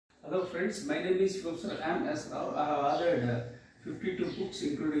Hello friends, my name is Professor M. S. Rao. I have authored 52 books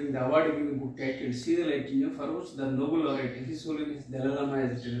including the award-winning book titled See the Light in You, for which the Nobel laureate His Holiness Dalai Lama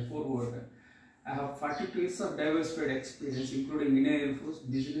has written a foreword. I have 42 years of diversified experience including Indian Air Force,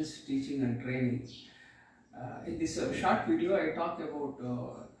 business, teaching and training. In this short video I talk about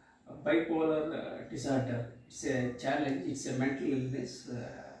bipolar disorder. It's a challenge, it's a mental illness.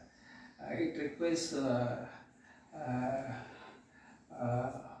 It requires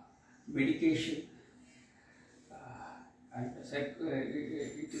medication and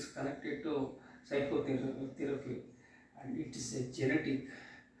it is connected to psychotherapy, and it is a genetic,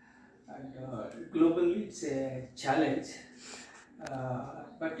 and globally it's a challenge,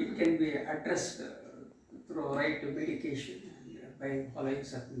 but it can be addressed through right medication by following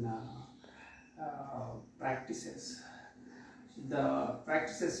certain practices. The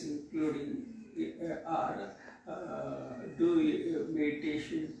practices including are do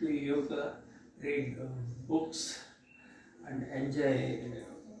meditation, do yoga, read books and enjoy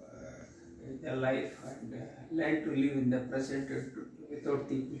the life, and learn to live in the present without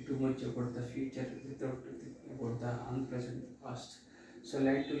thinking too much about the future, without thinking about the unpleasant past. So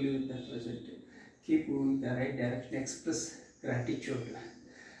learn to live in the present, keep moving in the right direction, express gratitude.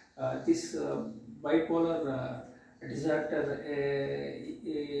 This bipolar disorder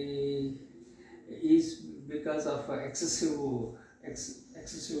is because of excessive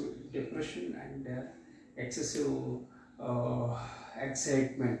depression and excessive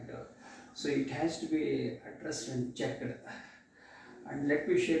excitement. So it has to be addressed and checked. And let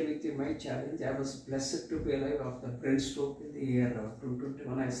me share with you my challenge. I was blessed to be alive after brain stroke in the year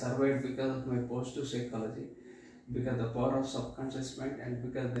 2021. I survived because of my positive psychology, because of the power of subconscious mind, and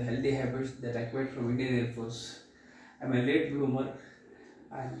because of the healthy habits that I acquired from Indian Air Force. I'm a late bloomer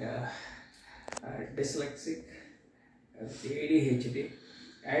and dyslexic, the ADHD.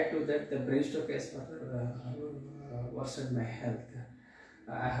 Add to that the brain stroke has further worsened my health.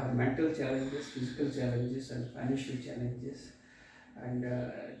 I have mental challenges, physical challenges and financial challenges, and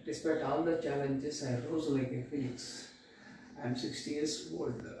despite all the challenges I rose like a phoenix. I am 60 years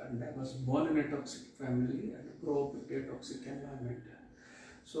old and I was born in a toxic family and grew up in a toxic environment.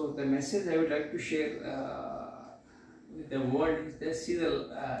 So the message I would like to share with the world is that see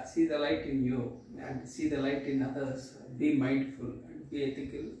the light in you and see the light in others. Be mindful and be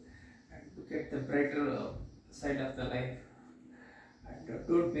ethical and look at the brighter side of the life. And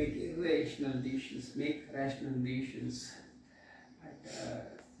don't make irrational decisions, make rational decisions. And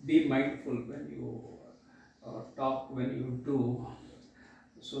be mindful when you talk, when you do.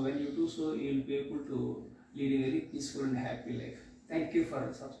 So when you do so, you will be able to lead a very peaceful and happy life. Thank you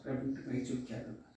for subscribing to my YouTube channel.